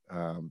true.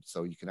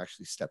 So you can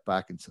actually step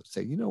back and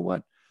say, you know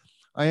what,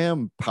 I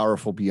am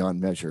powerful beyond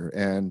measure,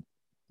 and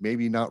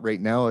maybe not right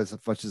now as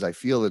much as I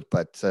feel it,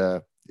 but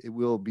it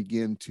will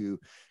begin to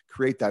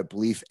create that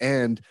belief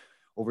and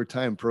over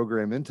time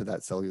program into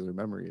that cellular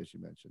memory, as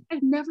you mentioned.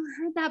 I've never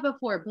heard that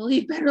before.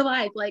 Believe better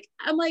life. Like,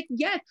 I'm like,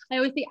 yes, I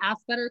always say ask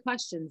better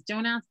questions.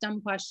 Don't ask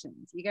dumb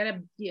questions.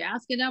 You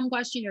ask a dumb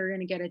question, you're going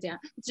to get it down.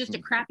 It's just a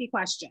crappy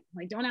question.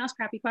 Like, don't ask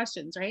crappy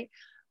questions. Right.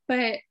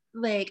 But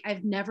like,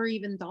 I've never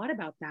even thought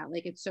about that.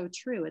 Like, it's so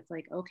true. It's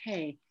like,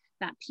 okay,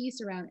 that piece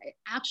around it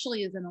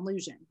actually is an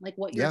illusion. Like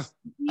what you're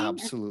seeing,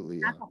 absolutely.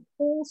 That's a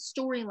whole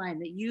storyline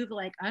that you've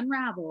like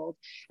unraveled.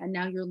 And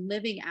now you're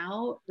living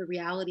out the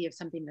reality of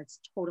something that's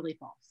totally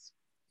false.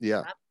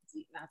 Yeah.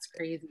 That's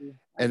crazy.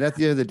 And at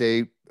the end of the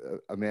day,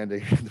 Amanda,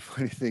 the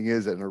funny thing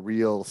is, at a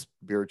real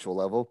spiritual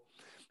level,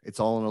 it's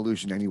all an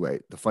illusion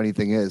anyway. The funny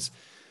thing is,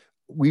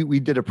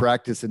 we did a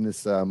practice in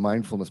this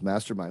mindfulness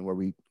mastermind where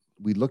we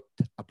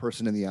looked a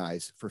person in the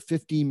eyes for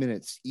 15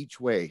 minutes each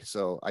way.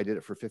 So I did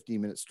it for 15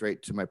 minutes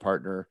straight to my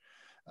partner,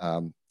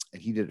 and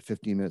he did it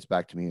 15 minutes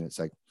back to me. And it's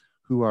like,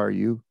 who are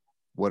you?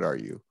 What are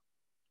you?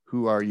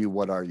 Who are you?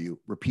 What are you?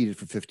 Repeated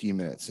for 15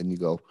 minutes. And you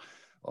go,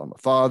 well, I'm a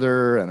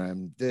father, and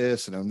I'm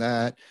this, and I'm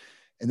that.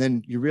 And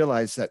then you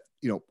realize that,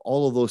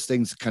 all of those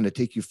things kind of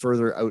take you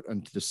further out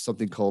into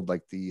something called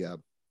like the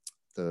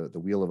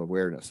wheel of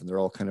awareness, and they're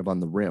all kind of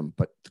on the rim.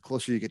 But the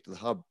closer you get to the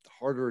hub, the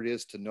harder it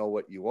is to know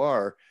what you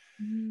are.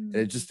 And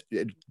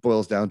it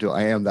boils down to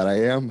I am that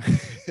I am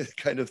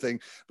kind of thing.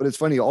 But it's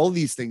funny, all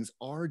these things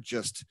are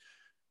just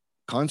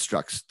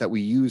constructs that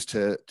we use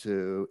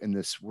to in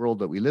this world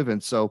that we live in.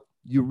 So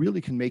you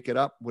really can make it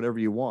up whatever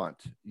you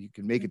want. You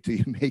can make it till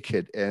you make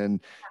it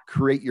and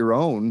create your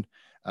own.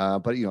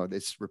 But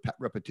it's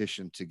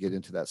repetition to get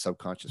into that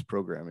subconscious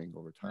programming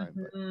over time.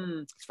 But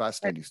it's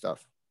fascinating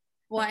stuff.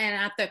 Well, and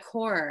at the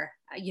core,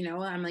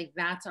 I'm like,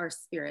 that's our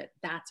spirit,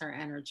 that's our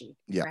energy,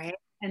 right?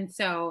 And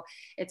so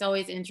it's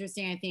always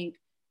interesting. I think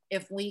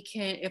if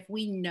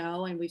we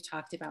know, and we've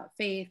talked about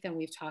faith, and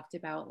we've talked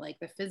about like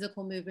the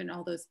physical movement,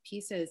 all those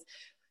pieces,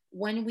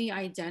 when we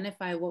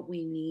identify what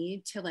we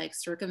need to like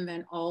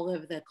circumvent all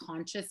of the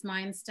conscious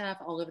mind stuff,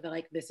 all of the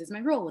like, this is my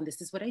role and this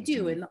is what I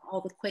do, Mhm. and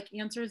all the quick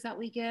answers that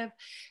we give,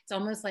 it's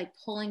almost like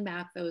pulling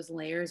back those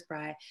layers,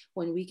 Bri,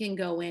 when we can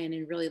go in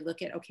and really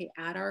look at, okay,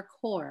 at our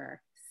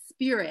core,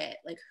 spirit,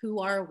 like who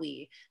are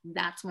we?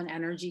 That's when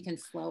energy can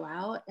flow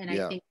out. And I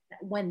Yeah. think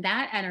that when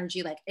that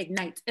energy like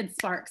ignites and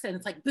sparks and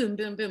it's like boom,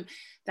 boom, boom,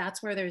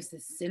 that's where there's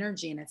this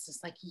synergy. And it's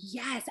just like,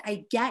 yes,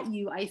 I get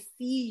you. I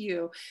see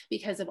you,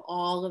 because of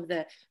all of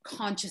the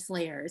conscious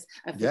layers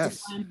of the Yes,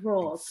 defined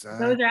roles.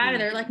 Those are out of exactly.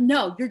 there. Like,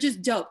 no, you're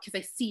just dope because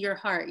I see your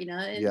heart. You know,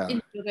 Yeah.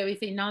 in yoga, we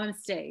say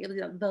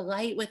namaste. The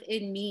light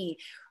within me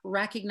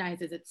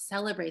recognizes, it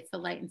celebrates the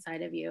light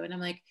inside of you. And I'm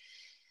like,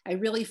 I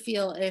really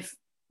feel if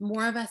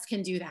more of us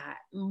can do that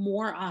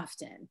more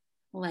often,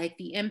 like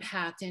the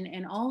impact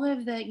and all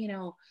of the, you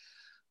know,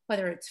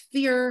 whether it's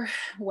fear,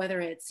 whether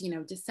it's, you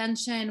know,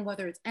 dissension,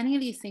 whether it's any of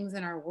these things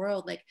in our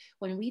world, like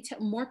when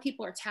more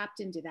people are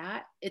tapped into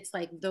that, it's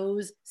like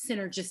those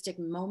synergistic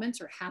moments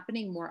are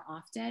happening more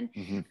often.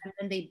 Mhm.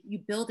 And then you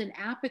build an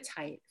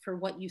appetite for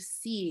what you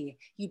see,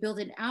 you build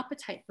an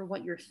appetite for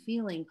what you're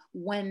feeling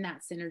when that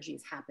synergy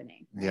is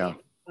happening, Yeah.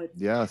 right? So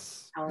it's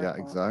Yes. Yeah, powerful.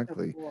 So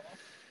exactly. cool.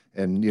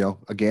 And,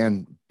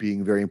 again,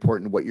 being very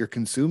important what you're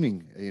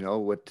consuming,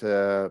 what,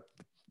 and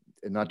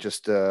not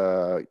just,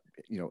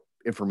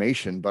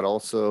 information, but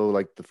also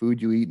like the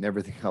food you eat and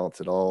everything else.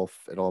 It all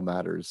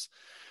matters.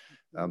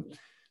 Um,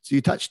 so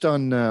you touched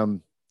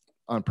on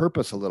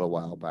purpose a little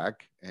while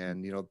back,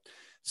 and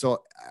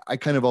so I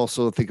kind of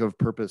also think of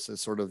purpose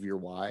as sort of your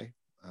why.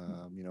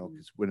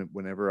 Because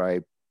whenever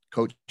I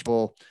coach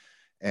people,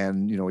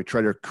 and we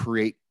try to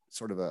create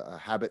sort of a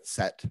habit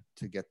set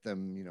to get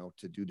them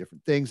to do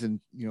different things, and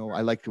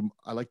I like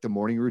the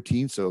morning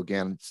routine. So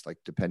again, it's like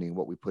depending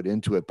what we put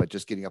into it, but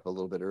just getting up a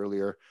little bit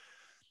earlier.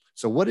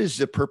 So what is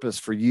the purpose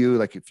for you?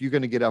 Like if you're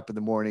going to get up in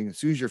the morning, as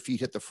soon as your feet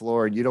hit the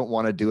floor and you don't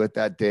want to do it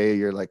that day,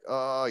 you're like,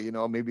 oh,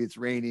 maybe it's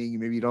raining.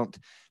 Maybe you don't,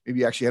 maybe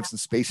you actually have some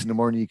space in the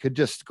morning. You could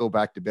just go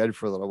back to bed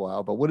for a little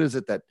while. But what is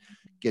it that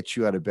gets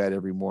you out of bed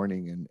every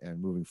morning and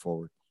moving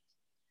forward?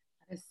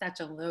 That is such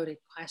a loaded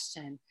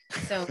question.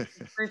 So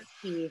the first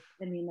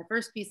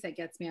piece that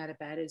gets me out of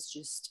bed is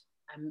just,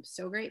 I'm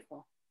so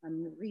grateful.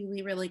 I'm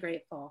really, really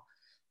grateful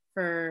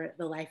for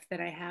the life that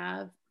I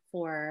have,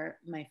 for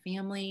my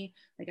family.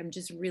 Like, I'm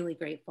just really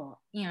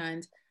grateful.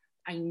 And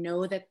I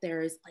know that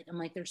there's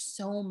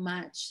so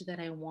much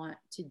that I want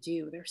to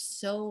do. There's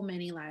so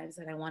many lives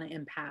that I want to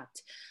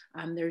impact.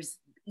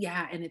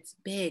 Yeah, and it's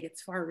big,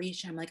 it's far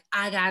reaching. I'm like,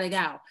 I gotta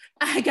go.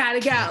 I gotta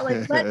go.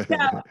 Like, let's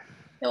go.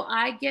 So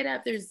I get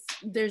up.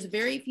 There's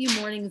very few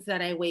mornings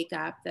that I wake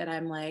up that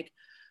I'm like,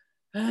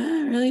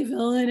 I'm really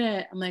feeling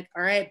it. I'm like,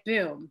 all right,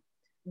 boom.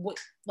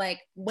 Like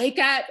wake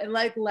up and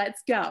like,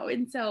 let's go.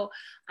 And so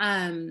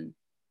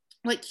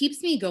what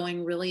keeps me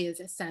going really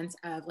is a sense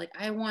of like,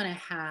 I want to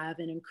have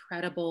an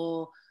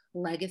incredible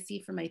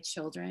legacy for my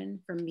children.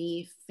 For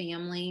me,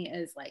 family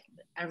is like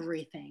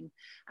everything,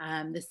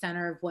 the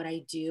center of what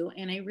I do.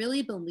 And I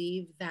really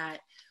believe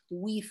that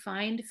we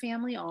find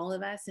family, all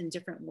of us, in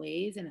different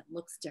ways, and it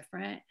looks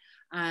different.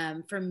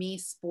 For me,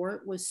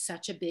 sport was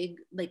such a big,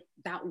 like,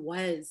 that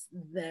was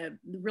the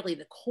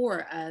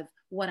core of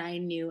what I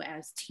knew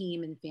as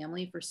team and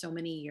family for so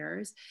many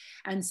years.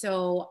 And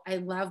so I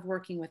love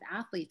working with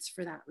athletes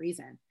for that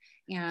reason.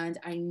 And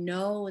I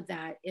know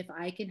that if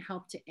I can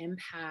help to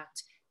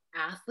impact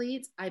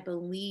athletes, I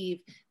believe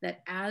that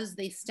as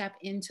they step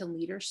into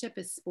leadership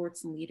as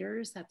sports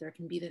leaders, that there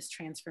can be this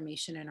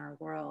transformation in our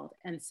world.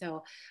 And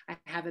so I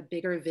have a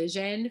bigger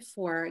vision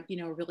for,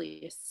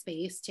 really a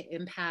space to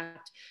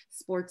impact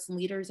sports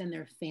leaders and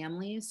their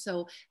families,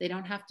 so they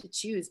don't have to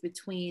choose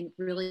between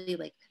really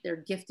like their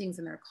giftings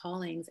and their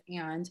callings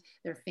and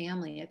their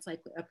family. It's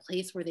like a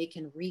place where they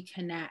can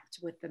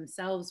reconnect with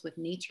themselves, with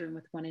nature, and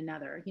with one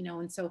another,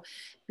 and so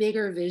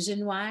bigger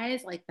vision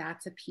wise, like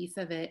that's a piece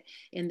of it.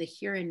 In the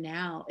here and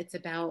now, it's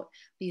about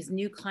these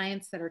new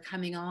clients that are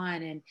coming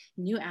on and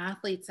new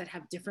athletes that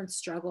have different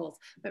struggles,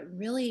 but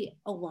really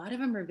a lot of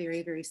them are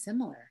very, very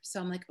similar.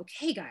 So I'm like,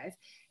 okay, guys,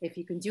 if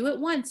you can do it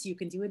once, you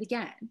can do it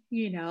again,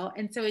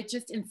 And so it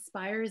just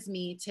inspires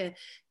me to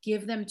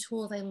give them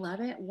tools. I love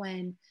it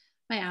when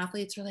my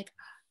athletes are like,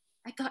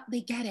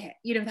 they get it,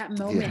 that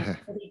moment Yeah.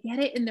 where they get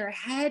it in their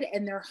head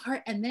and their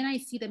heart. And then I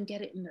see them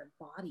get it in their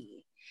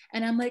body.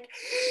 And I'm like,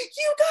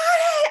 you got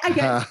it. I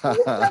get,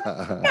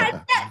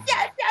 yes, yes,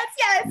 yes, yes,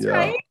 yes, Yeah.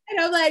 right? And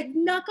I'm like,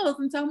 knuckles.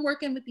 And so I'm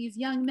working with these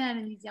young men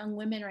and these young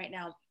women right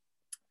now,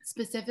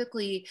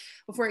 specifically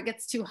before it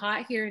gets too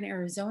hot here in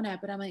Arizona.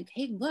 But I'm like,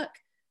 hey, look,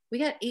 we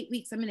got 8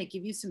 weeks. I'm going to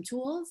give you some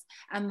tools.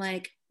 I'm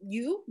like,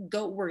 you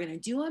go, we're going to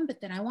do them, but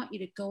then I want you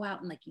to go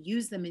out and like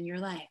use them in your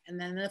life. And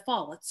then in the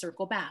fall, let's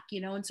circle back,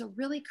 And so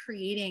really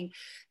creating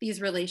these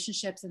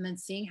relationships and then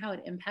seeing how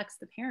it impacts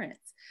the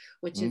parents,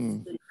 which is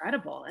Mm.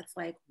 incredible. It's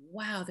like,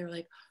 wow. They're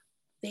like,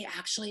 they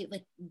actually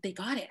like, they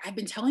got it. I've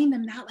been telling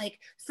them that like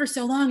for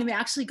so long, and they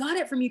actually got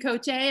it from you,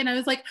 Coach A. And I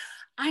was like,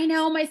 I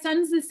know my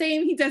son's the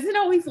same. He doesn't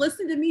always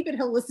listen to me, but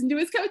he'll listen to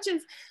his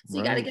coaches. So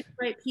you got to get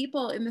the right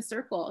people in the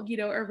circle, you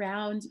know,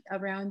 around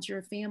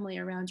your family,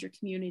 around your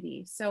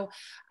community. So,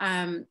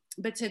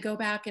 but to go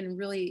back and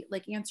really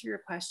like answer your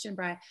question,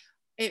 Bri,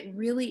 it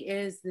really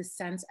is this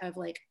sense of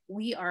like,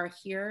 we are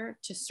here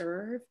to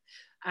serve.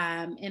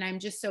 And I'm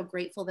just so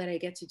grateful that I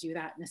get to do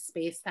that in a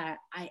space that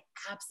I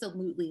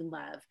absolutely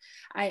love.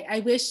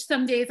 I wish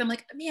some days I'm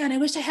like, man, I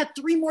wish I had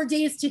 3 more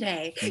days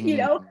today, you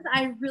know,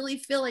 I really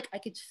feel like I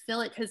could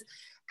feel it, because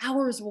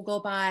hours will go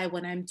by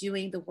when I'm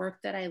doing the work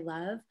that I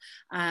love.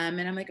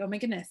 And I'm like, oh my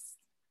goodness,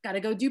 got to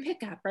go do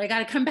pickup, right? I got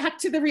to come back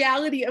to the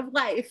reality of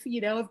life,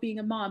 you know, of being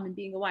a mom and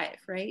being a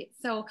wife, right?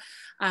 So,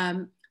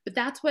 but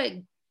that's what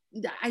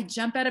I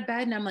jump out of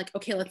bed and I'm like,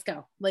 okay, let's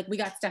go. Like we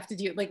got stuff to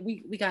do. Like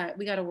we got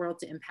a world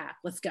to impact.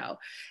 Let's go.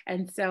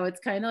 And so it's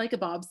kind of like a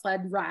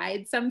bobsled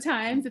ride.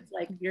 Sometimes it's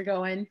like you're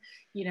going,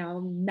 you know,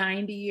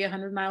 90,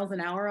 100 miles an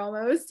hour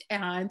almost.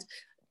 And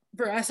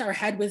for us, our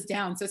head was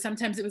down. So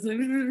sometimes it was in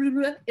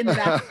the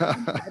back.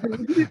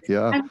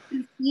 Yeah. I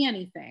couldn't see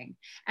anything.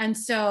 And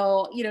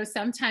so, you know,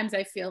 sometimes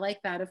I feel like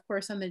that, of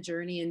course, on the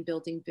journey in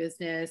building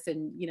business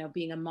and, you know,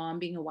 being a mom,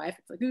 being a wife,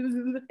 it's like,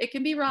 it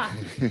can be rough.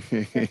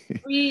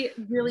 3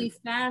 really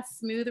fast,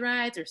 smooth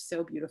rides are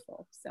so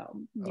beautiful. So,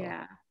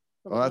 yeah.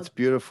 Well, that's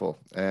beautiful.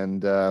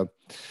 And,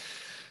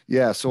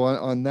 yeah. So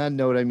on that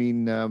note, I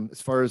mean, as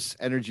far as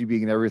energy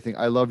being and everything,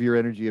 I love your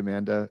energy,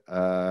 Amanda.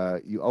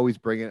 You always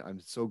bring it. I'm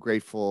so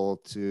grateful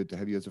to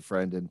have you as a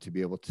friend and to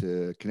be able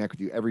to connect with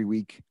you every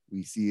week.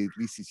 We see, at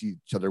least see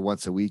each other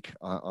once a week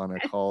on a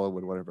call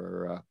with one of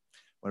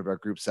our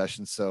group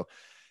sessions. So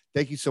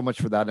thank you so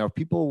much for that. Now, if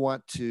people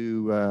want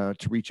to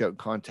reach out and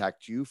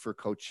contact you for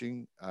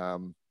coaching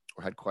or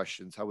had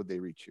questions, how would they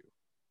reach you?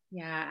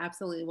 Yeah,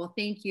 absolutely. Well,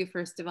 thank you,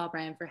 first of all,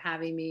 Brian, for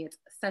having me. It's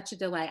such a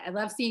delight. I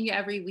love seeing you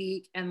every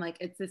week. And like,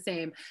 it's the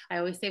same. I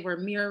always say we're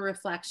mirror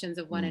reflections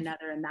of one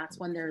another. And that's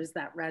when there's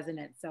that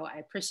resonance. So I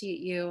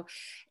appreciate you.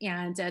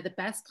 And the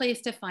best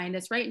place to find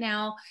us right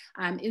now,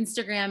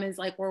 Instagram is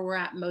like where we're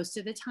at most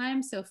of the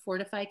time. So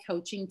Fortify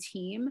Coaching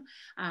Team.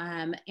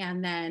 And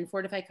then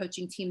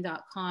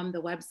fortifycoachingteam.com,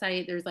 the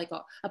website, there's like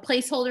a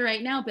placeholder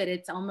right now, but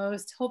it's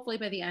almost, hopefully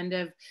by the end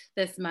of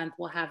this month,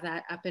 we'll have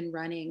that up and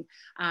running.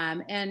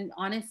 And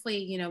honestly,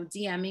 you know,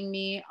 DMing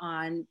me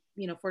on,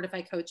 you know,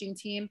 Fortify Coaching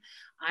Team,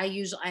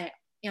 I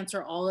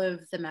answer all of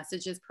the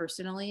messages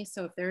personally.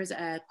 So if there's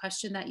a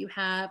question that you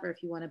have, or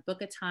if you want to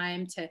book a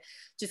time to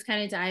just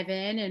kind of dive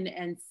in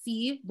and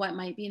see what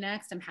might be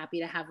next, I'm happy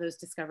to have those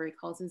discovery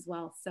calls as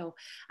well. So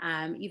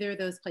either of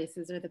those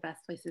places are the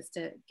best places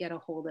to get a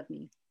hold of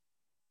me.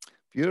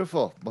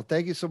 Beautiful. Well,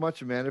 thank you so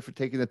much, Amanda, for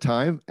taking the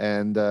time.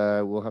 And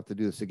we'll have to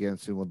do this again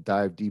soon. We'll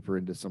dive deeper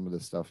into some of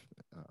this stuff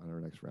on our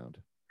next round.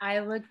 I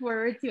look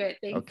forward to it.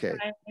 Thanks. Okay.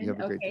 Brian. You have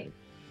a great day.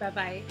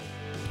 Bye-bye.